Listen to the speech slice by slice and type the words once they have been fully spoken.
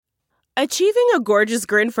Achieving a gorgeous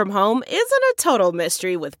grin from home isn't a total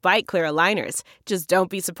mystery with Byte Clear aligners. Just don't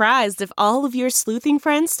be surprised if all of your sleuthing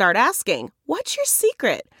friends start asking, "What's your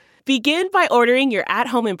secret?" Begin by ordering your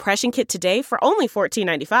at-home impression kit today for only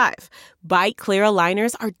 $14.95. Byte Clear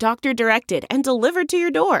aligners are doctor-directed and delivered to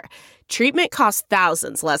your door. Treatment costs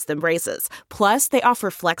thousands less than braces. Plus, they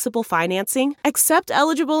offer flexible financing, accept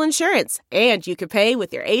eligible insurance, and you can pay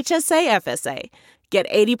with your HSA FSA. Get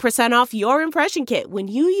 80% off your impression kit when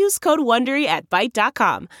you use code WONDERY at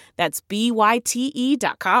Byte.com. That's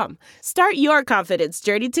BYTE.com. Start your confidence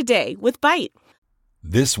journey today with Byte.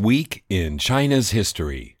 This week in China's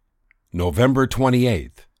history, November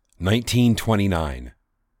 28th, 1929.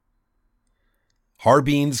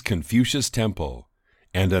 Harbin's Confucius Temple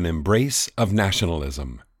and an Embrace of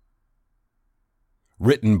Nationalism.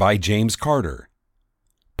 Written by James Carter.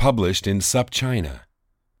 Published in SupChina.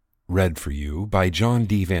 Read for you by John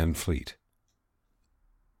D. Van Fleet.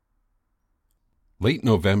 Late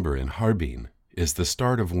November in Harbin is the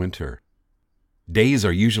start of winter. Days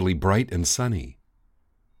are usually bright and sunny,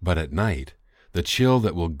 but at night, the chill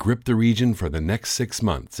that will grip the region for the next 6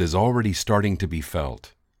 months is already starting to be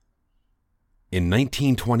felt. In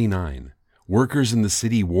 1929, workers in the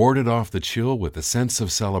city warded off the chill with a sense of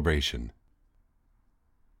celebration.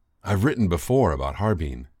 I've written before about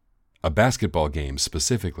Harbin, a basketball game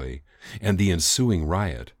specifically, and the ensuing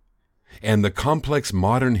riot, and the complex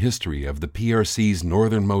modern history of the PRC's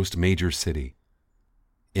northernmost major city.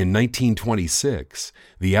 In 1926,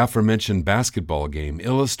 the aforementioned basketball game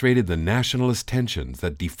illustrated the nationalist tensions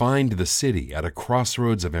that defined the city at a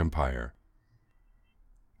crossroads of empire.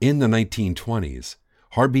 In the 1920s,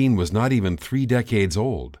 Harbin was not even 3 decades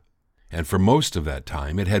old, and for most of that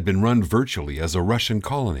time it had been run virtually as a Russian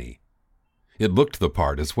colony. It looked the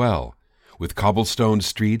part as well, with cobblestone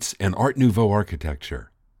streets and Art Nouveau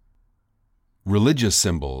architecture. Religious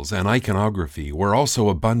symbols and iconography were also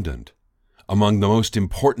abundant, among the most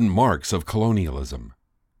important marks of colonialism.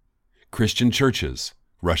 Christian churches,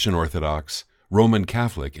 Russian Orthodox, Roman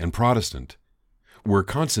Catholic, and Protestant, were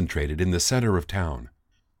concentrated in the center of town.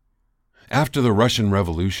 After the Russian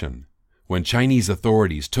Revolution, when Chinese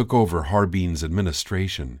authorities took over Harbin's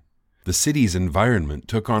administration, the city's environment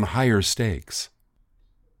took on higher stakes.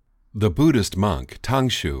 The Buddhist monk Tang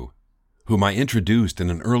Shu, whom I introduced in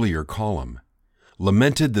an earlier column,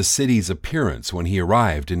 lamented the city's appearance when he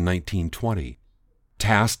arrived in 1920,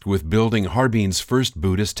 tasked with building Harbin's first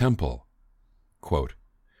Buddhist temple. Quote,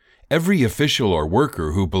 "Every official or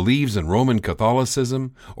worker who believes in Roman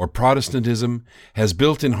Catholicism or Protestantism has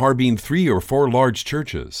built in Harbin 3 or 4 large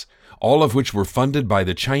churches, all of which were funded by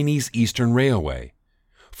the Chinese Eastern Railway.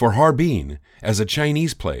 For Harbin, as a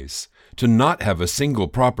Chinese place, to not have a single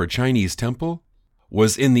proper Chinese temple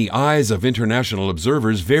was in the eyes of international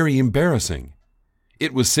observers very embarrassing.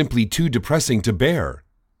 It was simply too depressing to bear."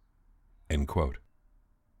 End quote.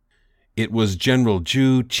 It was General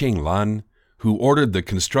Zhu Qinglan who ordered the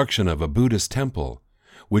construction of a Buddhist temple,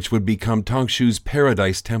 which would become Tang Shu's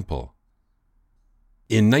Paradise Temple.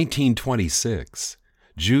 In 1926,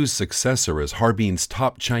 Zhu's successor as Harbin's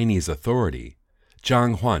top Chinese authority,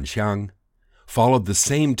 Zhang Huanxiang, followed the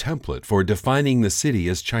same template for defining the city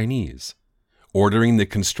as Chinese, ordering the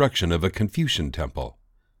construction of a Confucian temple.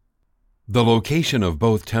 The location of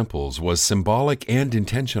both temples was symbolic and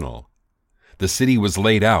intentional. The city was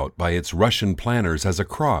laid out by its Russian planners as a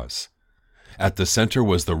cross. At the center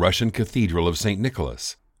was the Russian Cathedral of St.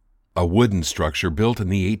 Nicholas, a wooden structure built in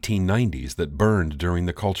the 1890s that burned during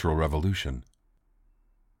the Cultural Revolution.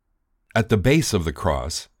 At the base of the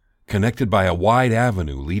cross, connected by a wide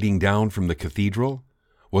avenue leading down from the cathedral,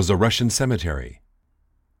 was a Russian cemetery.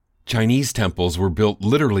 Chinese temples were built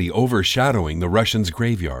literally overshadowing the Russians'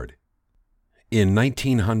 graveyard. In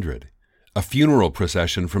 1900, a funeral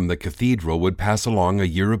procession from the cathedral would pass along a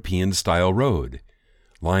European-style road,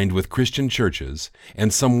 lined with Christian churches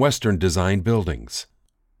and some Western-designed buildings.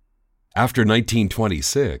 After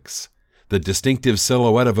 1926, the distinctive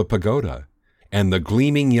silhouette of a pagoda and the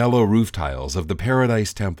gleaming yellow roof tiles of the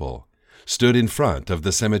Paradise Temple stood in front of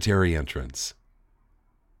the cemetery entrance.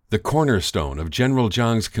 The cornerstone of General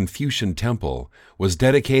Zhang's Confucian Temple was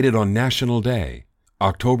dedicated on National Day,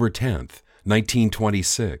 October 10th,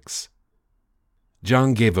 1926.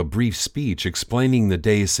 Zhang gave a brief speech explaining the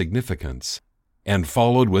day's significance and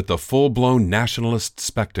followed with a full-blown nationalist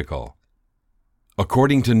spectacle.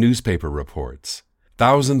 According to newspaper reports,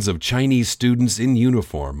 thousands of Chinese students in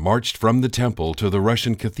uniform marched from the temple to the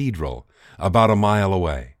Russian cathedral, about a mile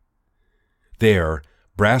away. There,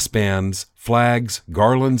 brass bands, flags,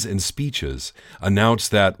 garlands, and speeches announced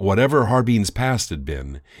that whatever Harbin's past had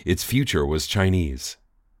been, its future was Chinese.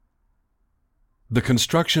 The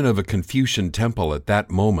construction of a Confucian temple at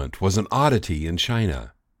that moment was an oddity in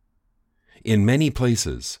China. In many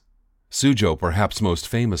places, Suzhou perhaps most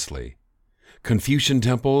famously, Confucian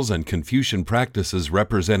temples and Confucian practices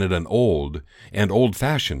represented an old and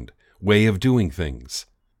old-fashioned way of doing things.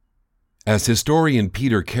 As historian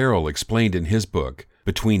Peter Carroll explained in his book,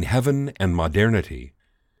 Between Heaven and Modernity,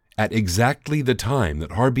 at exactly the time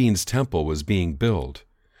that Harbin's temple was being built,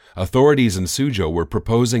 authorities in Suzhou were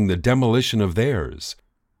proposing the demolition of theirs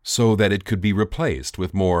so that it could be replaced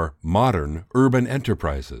with more modern urban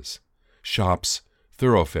enterprises, shops,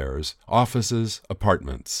 thoroughfares, offices,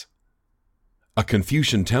 apartments. A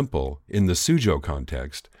Confucian temple, in the Suzhou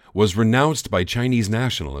context, was renounced by Chinese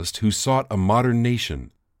nationalists who sought a modern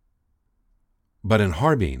nation. But in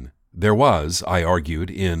Harbin, there was, I argued,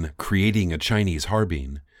 in Creating a Chinese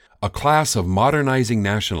Harbin, a class of modernizing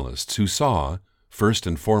nationalists who saw, first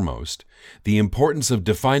and foremost, the importance of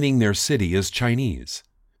defining their city as Chinese.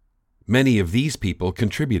 Many of these people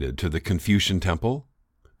contributed to the Confucian temple,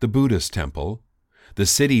 the Buddhist temple, the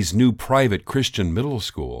city's new private Christian middle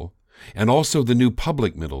school, and also the new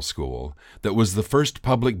public middle school that was the first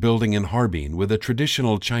public building in Harbin with a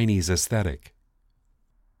traditional Chinese aesthetic.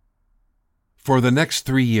 For the next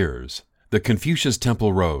 3 years, the Confucius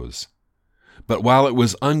Temple rose. But while it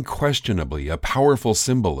was unquestionably a powerful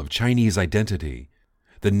symbol of Chinese identity,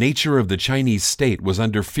 the nature of the Chinese state was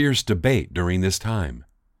under fierce debate during this time.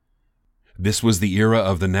 This was the era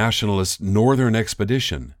of the nationalist Northern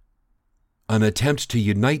Expedition, an attempt to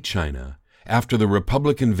unite China after the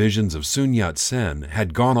Republican visions of Sun Yat-sen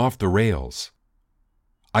had gone off the rails.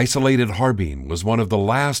 Isolated Harbin was one of the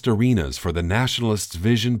last arenas for the nationalists'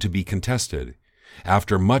 vision to be contested,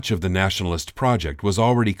 after much of the nationalist project was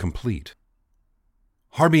already complete.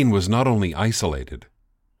 Harbin was not only isolated,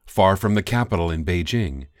 far from the capital in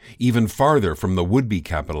Beijing, even farther from the would-be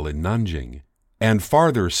capital in Nanjing, and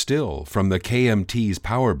farther still from the KMT's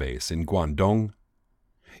power base in Guangdong.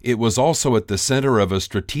 It was also at the center of a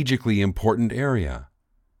strategically important area.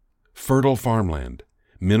 Fertile farmland,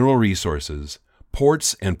 mineral resources,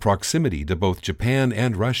 ports, and proximity to both Japan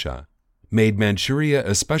and Russia made Manchuria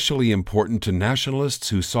especially important to nationalists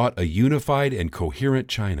who sought a unified and coherent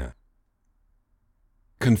China.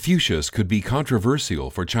 Confucius could be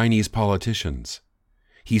controversial for Chinese politicians.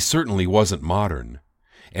 He certainly wasn't modern,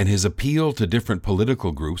 and his appeal to different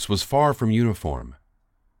political groups was far from uniform.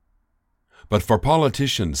 But for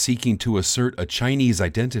politicians seeking to assert a Chinese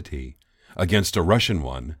identity against a Russian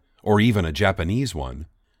one, or even a Japanese one,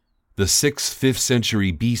 the 6th-5th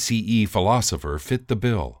century BCE philosopher fit the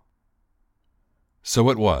bill.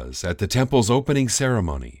 So it was at the temple's opening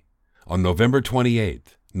ceremony on November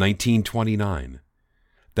 28, 1929,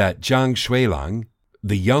 that Jiang Shuilang,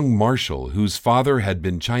 the young marshal whose father had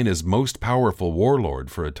been China's most powerful warlord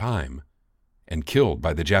for a time, and killed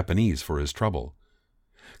by the Japanese for his trouble,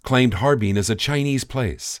 claimed Harbin as a Chinese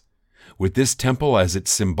place, with this temple as its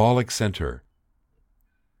symbolic center.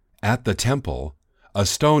 At the temple, a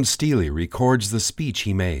stone stele records the speech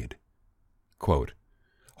he made. Quote,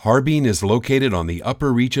 "Harbin is located on the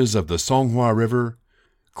upper reaches of the Songhua River,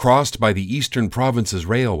 crossed by the Eastern Provinces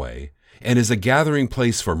Railway, and is a gathering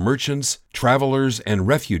place for merchants, travelers, and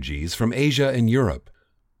refugees from Asia and Europe,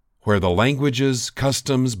 where the languages,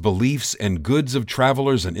 customs, beliefs, and goods of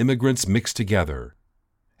travelers and immigrants mix together.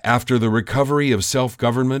 After the recovery of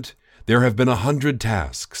self-government, there have been 100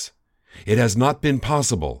 tasks. It has not been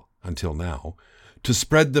possible, until now, to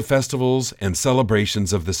spread the festivals and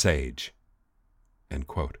celebrations of the sage." End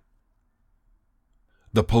quote.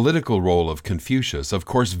 The political role of Confucius, of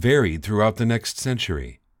course, varied throughout the next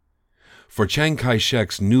century. For Chiang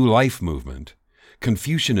Kai-shek's New Life movement,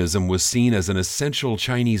 Confucianism was seen as an essential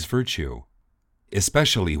Chinese virtue,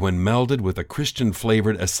 especially when melded with a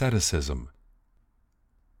Christian-flavored asceticism.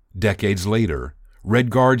 Decades later, Red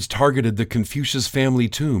Guards targeted the Confucius family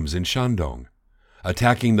tombs in Shandong,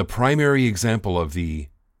 attacking the primary example of the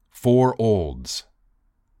Four Olds.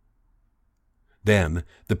 Then,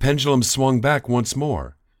 the pendulum swung back once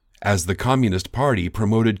more, as the Communist Party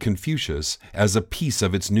promoted Confucius as a piece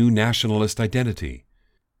of its new nationalist identity,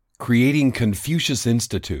 creating Confucius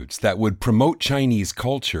institutes that would promote Chinese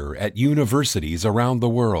culture at universities around the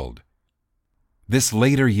world. This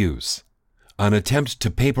later use, an attempt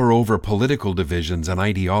to paper over political divisions and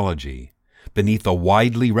ideology beneath a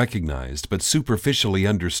widely recognized but superficially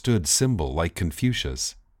understood symbol like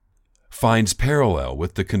Confucius, finds parallel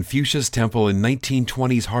with the Confucius Temple in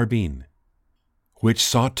 1920s Harbin, which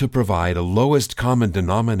sought to provide a lowest common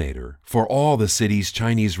denominator for all the city's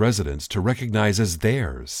Chinese residents to recognize as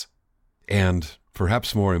theirs, and,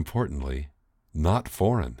 perhaps more importantly, not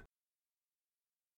foreign.